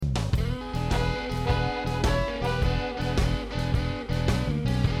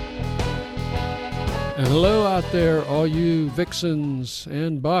Hello out there, all you vixens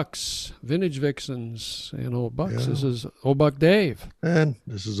and bucks, vintage vixens and old bucks. Yeah. This is Old Buck Dave. And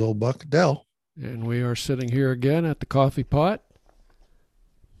this is Old Buck Dell. And we are sitting here again at the coffee pot,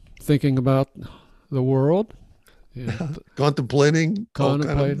 thinking about the world. Contemplating, all kind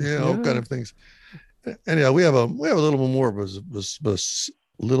Contemplating, of things. Anyhow, we have a little more of a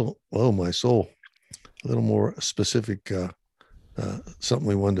little more specific something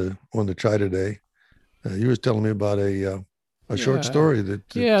we wanted to try today. You was telling me about a short story that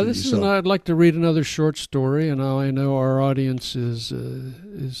this is. I'd like to read another short story, and I know our audience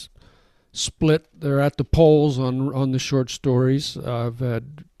is split. They're at the polls on the short stories. I've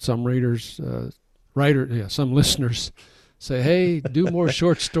had some some listeners say, "Hey, do more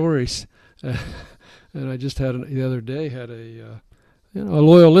short stories." And I just had the other day a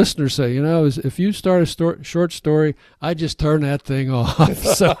loyal listener say, if you start a short story, I just turn that thing off.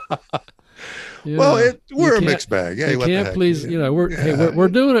 So. We're a mixed bag. Yeah, you can't please. We're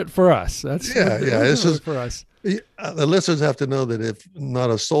doing it for us. This is for us. The listeners have to know that if not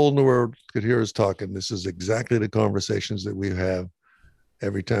a soul in the world could hear us talking, this is exactly the conversations that we have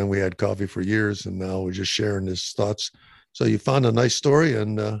every time we had coffee for years, and now we're just sharing these thoughts. So you found a nice story,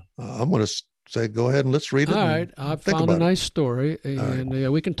 and I'm going to say, go ahead and let's read it. All right, I've found a nice story,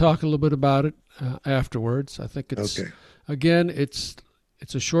 and we can talk a little bit about it afterwards. I think it's okay. Again, it's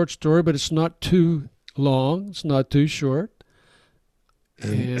a short story, but it's not too long. It's not too short.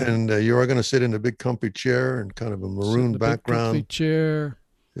 And you are going to sit in a big comfy chair and kind of a maroon background. Big comfy chair.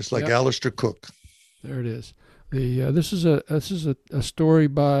 It's like Alistair Cook. There it is. This is a story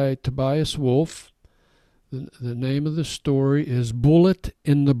by Tobias Wolff. The name of the story is Bullet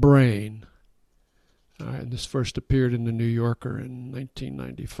in the Brain. All right, this first appeared in the New Yorker in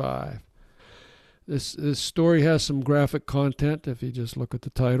 1995. This story has some graphic content if you just look at the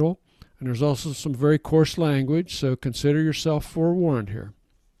title, and there's also some very coarse language, so consider yourself forewarned here.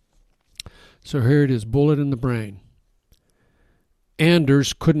 So here it is, Bullet in the Brain.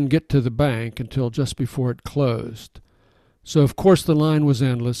 Anders couldn't get to the bank until just before it closed. So of course the line was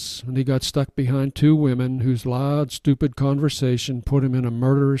endless, and he got stuck behind two women whose loud, stupid conversation put him in a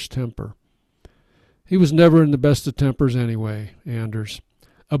murderous temper. He was never in the best of tempers anyway, Anders,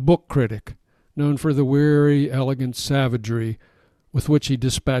 a book critic, known for the weary, elegant savagery with which he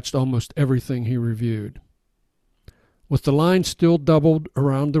dispatched almost everything he reviewed. With the line still doubled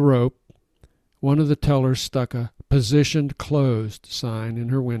around the rope, one of the tellers stuck a "Positioned Closed" sign in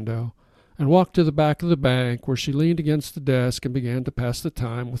her window and walked to the back of the bank, where she leaned against the desk and began to pass the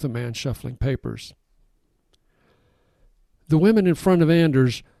time with a man shuffling papers. The women in front of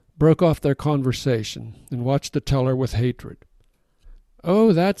Anders broke off their conversation and watched the teller with hatred.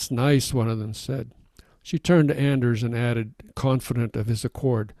 "Oh, that's nice," one of them said. She turned to Anders and added, confident of his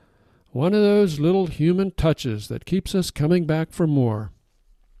accord, "One of those little human touches that keeps us coming back for more."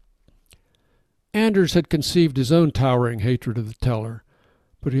 Anders had conceived his own towering hatred of the teller,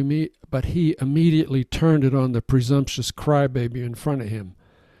 but he immediately turned it on the presumptuous crybaby in front of him.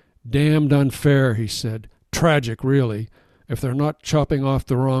 "Damned unfair," he said. "Tragic, really. If they're not chopping off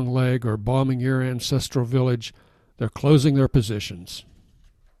the wrong leg or bombing your ancestral village, they're closing their positions."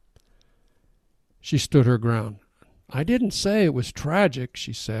 She stood her ground. "I didn't say it was tragic,"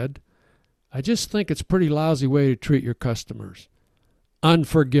 she said. "I just think it's a pretty lousy way to treat your customers."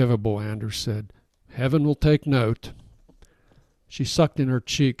 "Unforgivable," Anders said. "Heaven will take note." She sucked in her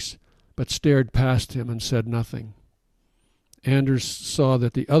cheeks, but stared past him and said nothing. Anders saw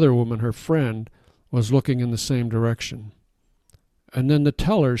that the other woman, her friend, was looking in the same direction. And then the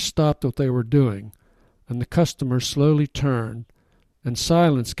tellers stopped what they were doing, and the customers slowly turned, and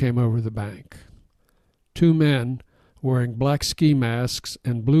silence came over the bank. Two men, wearing black ski masks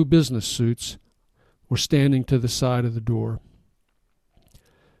and blue business suits, were standing to the side of the door.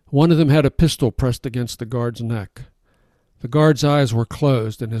 One of them had a pistol pressed against the guard's neck. The guard's eyes were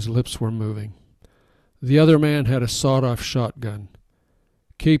closed and his lips were moving. The other man had a sawed-off shotgun.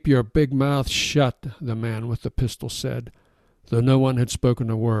 "Keep your big mouth shut," the man with the pistol said, though no one had spoken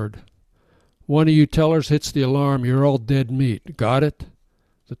a word. "One of you tellers hits the alarm, you're all dead meat. Got it?"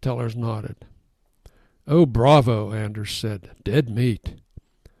 The tellers nodded. "Oh, bravo," Anders said. "Dead meat."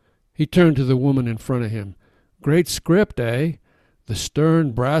 He turned to the woman in front of him. "Great script, eh? The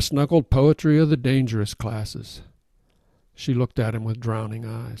stern, brass-knuckled poetry of the dangerous classes." She looked at him with drowning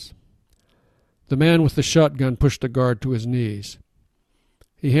eyes. The man with the shotgun pushed the guard to his knees.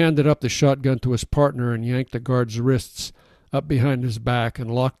 He handed up the shotgun to his partner and yanked the guard's wrists up behind his back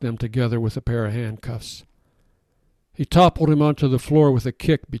and locked them together with a pair of handcuffs. He toppled him onto the floor with a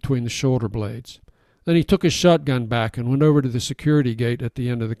kick between the shoulder blades. Then he took his shotgun back and went over to the security gate at the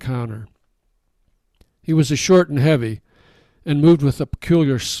end of the counter. He was short and heavy, and moved with a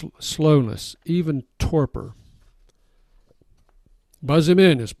peculiar slowness, even torpor. "Buzz him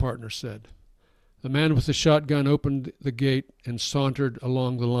in," his partner said. The man with the shotgun opened the gate and sauntered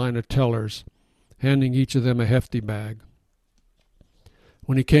along the line of tellers, handing each of them a hefty bag.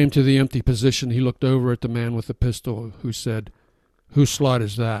 When he came to the empty position, he looked over at the man with the pistol, who said, "Whose slot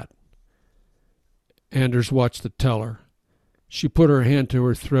is that?" Anders watched the teller. She put her hand to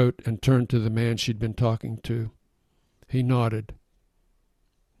her throat and turned to the man she'd been talking to. He nodded.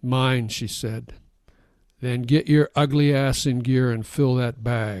 "Mine," she said. "Then get your ugly ass in gear and fill that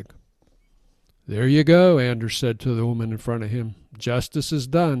bag." "There you go," Anders said to the woman in front of him. "Justice is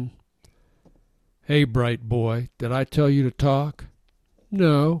done." "Hey, bright boy, did I tell you to talk?"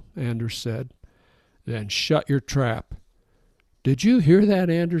 "No," Anders said. "Then shut your trap." "Did you hear that?"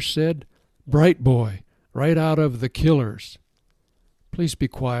 Anders said. "Bright boy, right out of The Killers." "Please be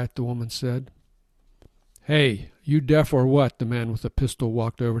quiet," the woman said. "Hey, you deaf or what?" The man with the pistol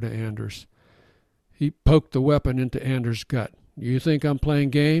walked over to Anders. He poked the weapon into Anders' gut. "You think I'm playing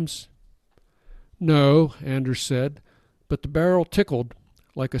games?" "No," Anders said, but the barrel tickled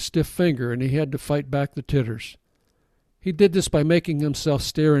like a stiff finger, and he had to fight back the titters. He did this by making himself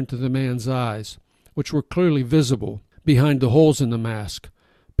stare into the man's eyes, which were clearly visible behind the holes in the mask,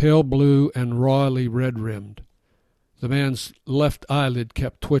 pale blue and rawly red-rimmed. The man's left eyelid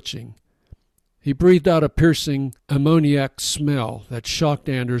kept twitching. He breathed out a piercing ammoniac smell that shocked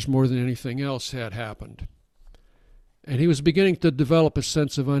Anders more than anything else had happened. And he was beginning to develop a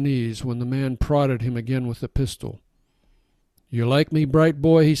sense of unease when the man prodded him again with the pistol. "You like me, bright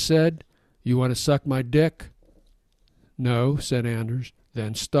boy?" he said. "You want to suck my dick?" "No," said Anders.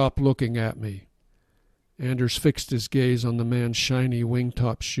 "Then stop looking at me." Anders fixed his gaze on the man's shiny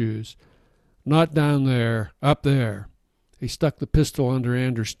wing-top shoes. "Not down there, up there." He stuck the pistol under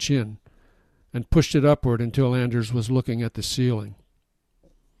Anders' chin and pushed it upward until Anders was looking at the ceiling.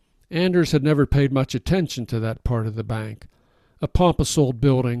 Anders had never paid much attention to that part of the bank, a pompous old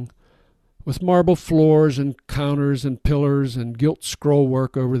building with marble floors and counters and pillars and gilt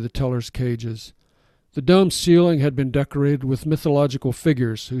scrollwork over the tellers' cages. The domed ceiling had been decorated with mythological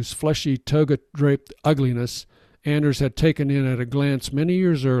figures whose fleshy toga-draped ugliness Anders had taken in at a glance many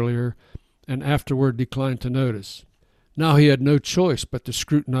years earlier and afterward declined to notice. Now he had no choice but to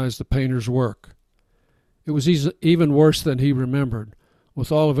scrutinize the painter's work. It was even worse than he remembered, with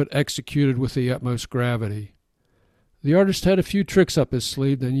all of it executed with the utmost gravity. The artist had a few tricks up his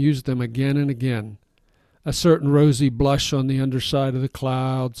sleeve and used them again and again. A certain rosy blush on the underside of the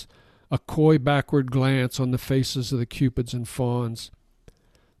clouds, a coy backward glance on the faces of the cupids and fawns.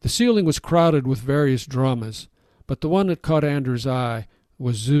 The ceiling was crowded with various dramas, but the one that caught Anders' eye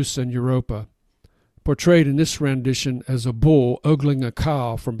was Zeus and Europa, portrayed in this rendition as a bull ogling a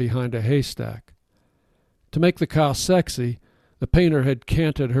cow from behind a haystack. To make the cow sexy, the painter had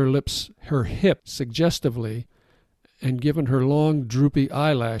canted her hips suggestively and given her long, droopy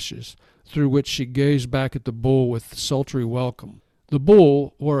eyelashes, through which she gazed back at the bull with sultry welcome. The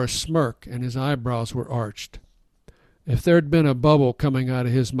bull wore a smirk, and his eyebrows were arched. If there'd been a bubble coming out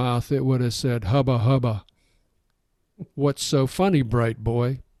of his mouth, it would have said, "Hubba, hubba." "What's so funny, bright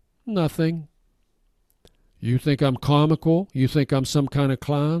boy?" "Nothing." "You think I'm comical? You think I'm some kind of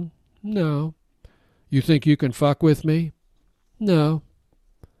clown?" "No." "You think you can fuck with me?" "No."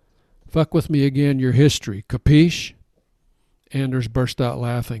 "Fuck with me again, your history. Capiche?" Anders burst out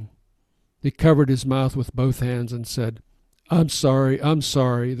laughing. He covered his mouth with both hands and said, I'm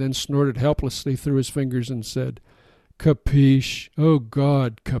sorry, then snorted helplessly through his fingers and said, "Capiche, oh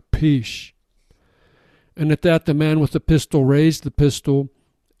God, capiche." And at that the man with the pistol raised the pistol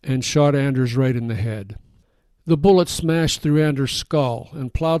and shot Anders right in the head. The bullet smashed through Anders' skull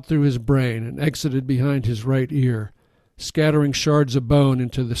and plowed through his brain and exited behind his right ear, scattering shards of bone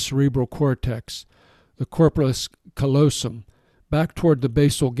into the cerebral cortex, the corpus callosum, back toward the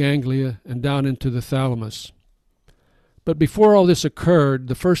basal ganglia and down into the thalamus. But before all this occurred,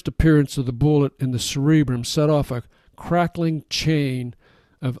 the first appearance of the bullet in the cerebrum set off a crackling chain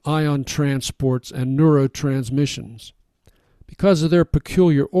of ion transports and neurotransmissions. Because of their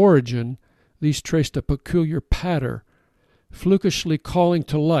peculiar origin, these traced a peculiar patter, flukishly calling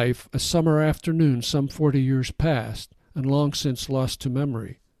to life a summer afternoon some 40 years past, and long since lost to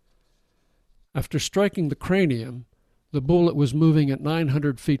memory. After striking the cranium, the bullet was moving at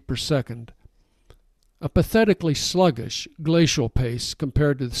 900 feet per second, a pathetically sluggish, glacial pace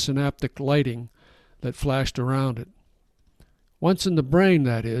compared to the synaptic lighting that flashed around it. Once in the brain,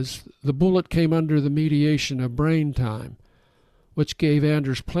 that is, the bullet came under the mediation of brain time, which gave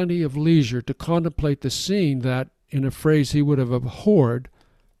Anders plenty of leisure to contemplate the scene that, in a phrase he would have abhorred,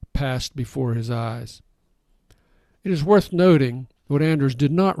 passed before his eyes. It is worth noting what Anders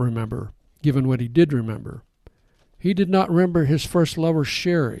did not remember, given what he did remember. He did not remember his first lover,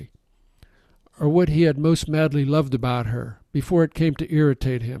 Sherry, or what he had most madly loved about her before it came to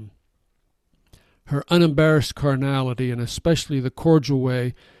irritate him. Her unembarrassed carnality, and especially the cordial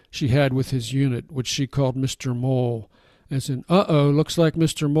way she had with his unit, which she called Mr. Mole, as in, "Uh-oh, looks like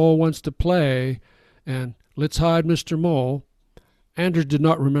Mr. Mole wants to play," and "let's hide Mr. Mole." Anders did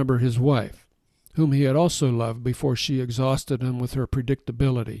not remember his wife, whom he had also loved before she exhausted him with her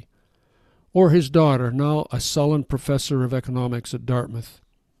predictability, or his daughter, now a sullen professor of economics at Dartmouth.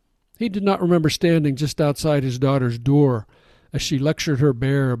 He did not remember standing just outside his daughter's door as she lectured her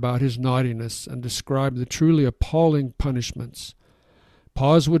bear about his naughtiness and described the truly appalling punishments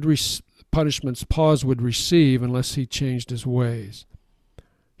Paws would receive unless he changed his ways.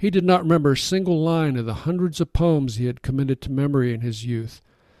 He did not remember a single line of the hundreds of poems he had committed to memory in his youth,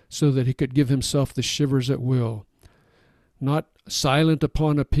 so that he could give himself the shivers at will. Not "Silent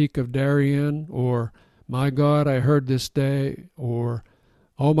upon a Peak of Darien," or "My God, I heard this day," or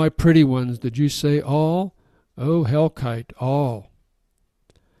 "All my pretty ones, did you say all? Oh, hell-kite, all."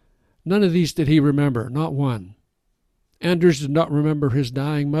 None of these did he remember, not one. Anders did not remember his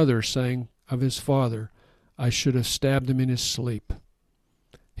dying mother saying of his father, "I should have stabbed him in his sleep."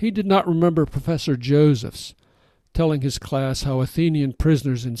 He did not remember Professor Josephs telling his class how Athenian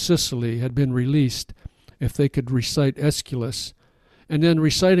prisoners in Sicily had been released if they could recite Aeschylus, and then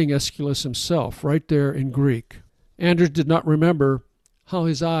reciting Aeschylus himself right there in Greek. Anders did not remember how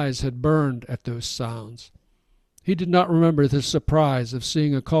his eyes had burned at those sounds. He did not remember the surprise of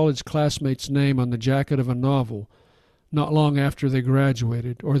seeing a college classmate's name on the jacket of a novel not long after they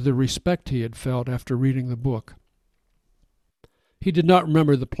graduated, or the respect he had felt after reading the book. He did not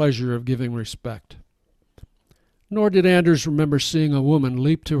remember the pleasure of giving respect. Nor did Anders remember seeing a woman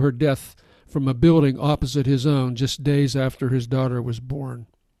leap to her death from a building opposite his own just days after his daughter was born.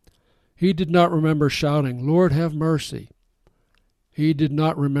 He did not remember shouting, "Lord, have mercy." He did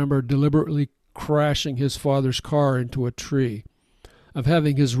not remember deliberately crashing his father's car into a tree, of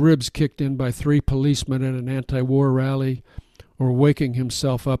having his ribs kicked in by 3 policemen at an anti-war rally, or waking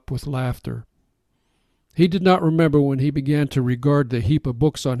himself up with laughter. He did not remember when he began to regard the heap of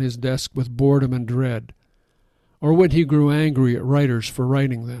books on his desk with boredom and dread, or when he grew angry at writers for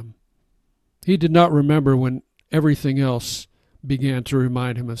writing them. He did not remember when everything else began to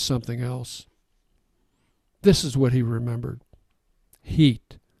remind him of something else. This is what he remembered: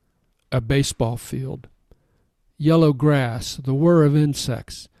 heat, a baseball field, yellow grass, the whir of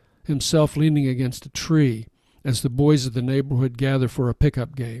insects, himself leaning against a tree as the boys of the neighborhood gather for a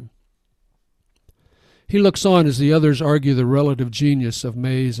pickup game. He looks on as the others argue the relative genius of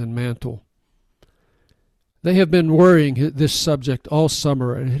Mays and Mantle. They have been worrying this subject all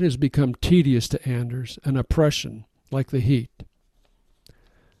summer, and it has become tedious to Anders, an oppression, like the heat.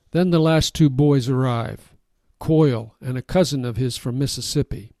 Then the last 2 boys arrive, Coyle and a cousin of his from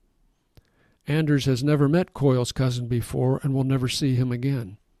Mississippi. Anders has never met Coyle's cousin before and will never see him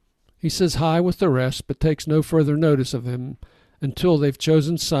again. He says hi with the rest, but takes no further notice of him until they've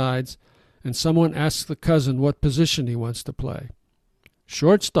chosen sides and someone asks the cousin what position he wants to play.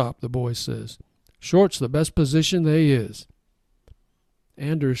 "Shortstop," the boy says. "Short's the best position they is."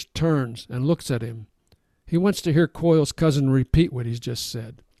 Anders turns and looks at him. He wants to hear Coyle's cousin repeat what he's just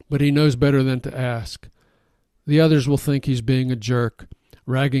said, but he knows better than to ask. The others will think he's being a jerk,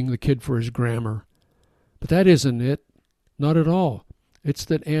 ragging the kid for his grammar. But that isn't it. Not at all. It's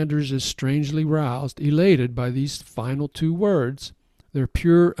that Anders is strangely roused, elated by these final 2 words, their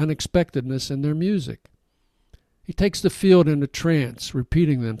pure unexpectedness and their music. He takes the field in a trance,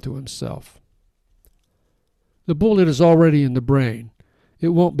 repeating them to himself. The bullet is already in the brain. It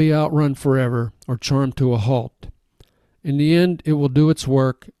won't be outrun forever or charmed to a halt. In the end, it will do its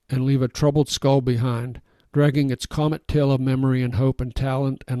work and leave a troubled skull behind, dragging its comet tail of memory and hope and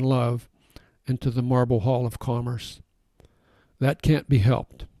talent and love into the marble hall of commerce. That can't be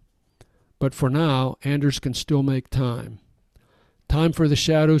helped. But for now, Anders can still make time. Time for the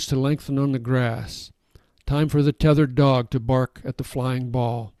shadows to lengthen on the grass. Time for the tethered dog to bark at the flying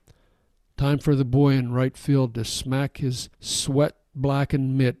ball. Time for the boy in right field to smack his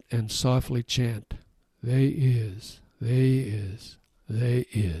sweat-blackened mitt and softly chant, "They is, they is, they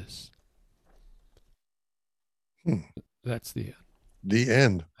is." That's the end. The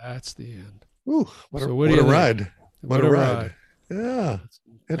end. That's the end. Ooh, what So a what do you think? ride. What a ride. ride. Yeah.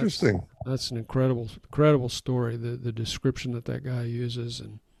 Interesting. That's an incredible story. The description that guy uses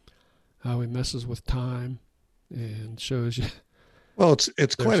and how he messes with time and shows you. Well,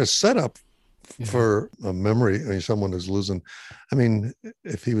 it's quite a setup Yeah. for a memory. I mean, someone is losing. I mean,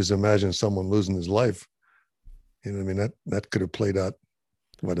 if he was imagining someone losing his life, You know what I mean? That could have played out,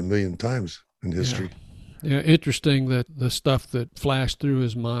 what, a million times in history. Yeah, interesting that the stuff that flashed through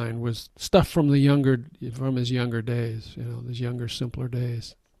his mind was stuff from his younger days, his younger, simpler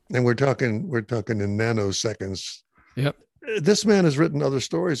days. And we're talking in nanoseconds. Yep. This man has written other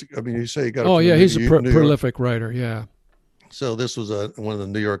stories. I mean, you say he got. Oh yeah, he's a prolific writer. Yeah. So this was one of the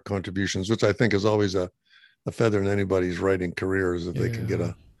New York contributions, which I think is always a feather in anybody's writing careers if they can get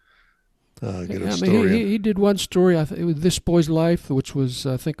a story. He did one story. I think it was This Boy's Life, which was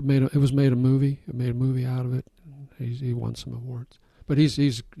I think made a movie. It made a movie out of it. He won some awards. But he's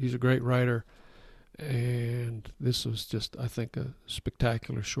a great writer, and this was just, I think, a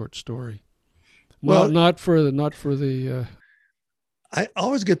spectacular short story. Well, not for the. I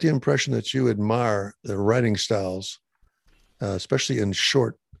always get the impression that you admire the writing styles, especially in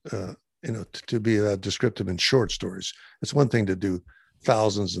short. To be descriptive in short stories. It's one thing to do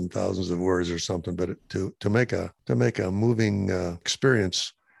thousands and thousands of words or something, but to make a moving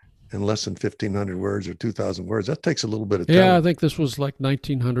experience in less than 1,500 words or 2,000 words, that takes a little bit of talent. Yeah, I think this was like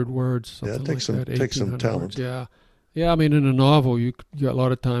 1,900 words. Yeah, it takes some talent. Words. Yeah. I mean, in a novel, you got a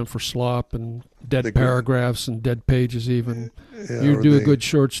lot of time for slop and dead paragraphs and dead pages. Even you do a good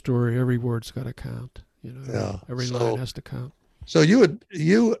short story, every word's got to count. Every line has to count. So you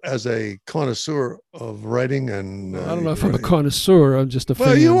as a connoisseur of writing, and I don't know if I'm a connoisseur. I'm just a fan.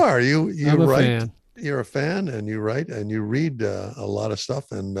 Well, you are. You I'm write. A fan. You're a fan, and you write, and you read a lot of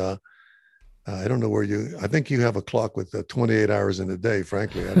stuff. And I don't know where I think you have a clock with 28 hours in a day.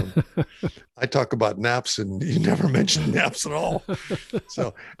 Frankly, I don't. I talk about naps, and you never mention naps at all.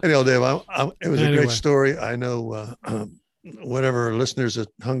 So anyhow, Dave, it was a great story. I know whatever listeners that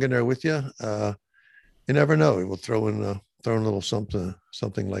hung in there with you. You never know. We'll throw in a little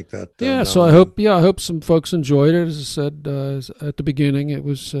something like that. Yeah. So I hope some folks enjoyed it. As I said at the beginning, it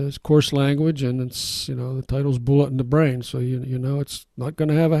was coarse language, and it's the title's Bullet in the Brain. So it's not going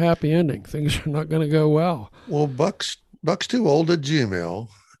to have a happy ending. Things are not going to go well. Well, Bucks Too Old at Gmail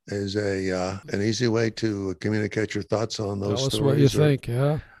is an easy way to communicate your thoughts on those stories. Tell us what you think.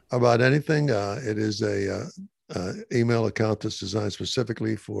 Yeah. About anything. It is a email account that's designed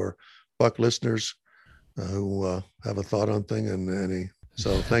specifically for Buck listeners who have a thought on thing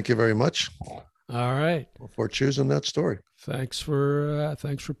so thank you very much. All right. For choosing that story. Thanks for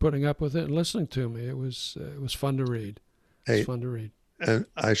putting up with it and listening to me. It was fun to read. It's fun to read. And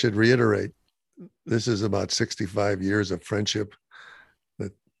I should reiterate, this is about 65 years of friendship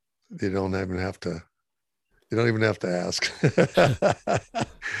that you don't even have to ask.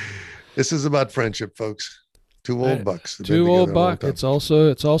 This is about friendship, folks. Two old bucks. Two old bucks. It's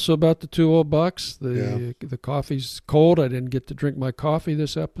also about the two old bucks. The coffee's cold. I didn't get to drink my coffee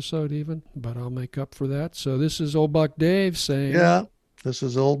this episode even, but I'll make up for that. So this is Old Buck Dave saying. Yeah, this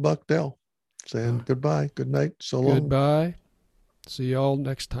is Old Buck Dale saying goodbye, good night, so long. Goodbye. See y'all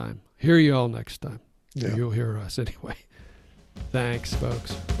next time. Hear y'all next time. Yeah. You'll hear us anyway. Thanks,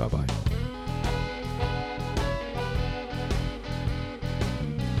 folks. Bye-bye.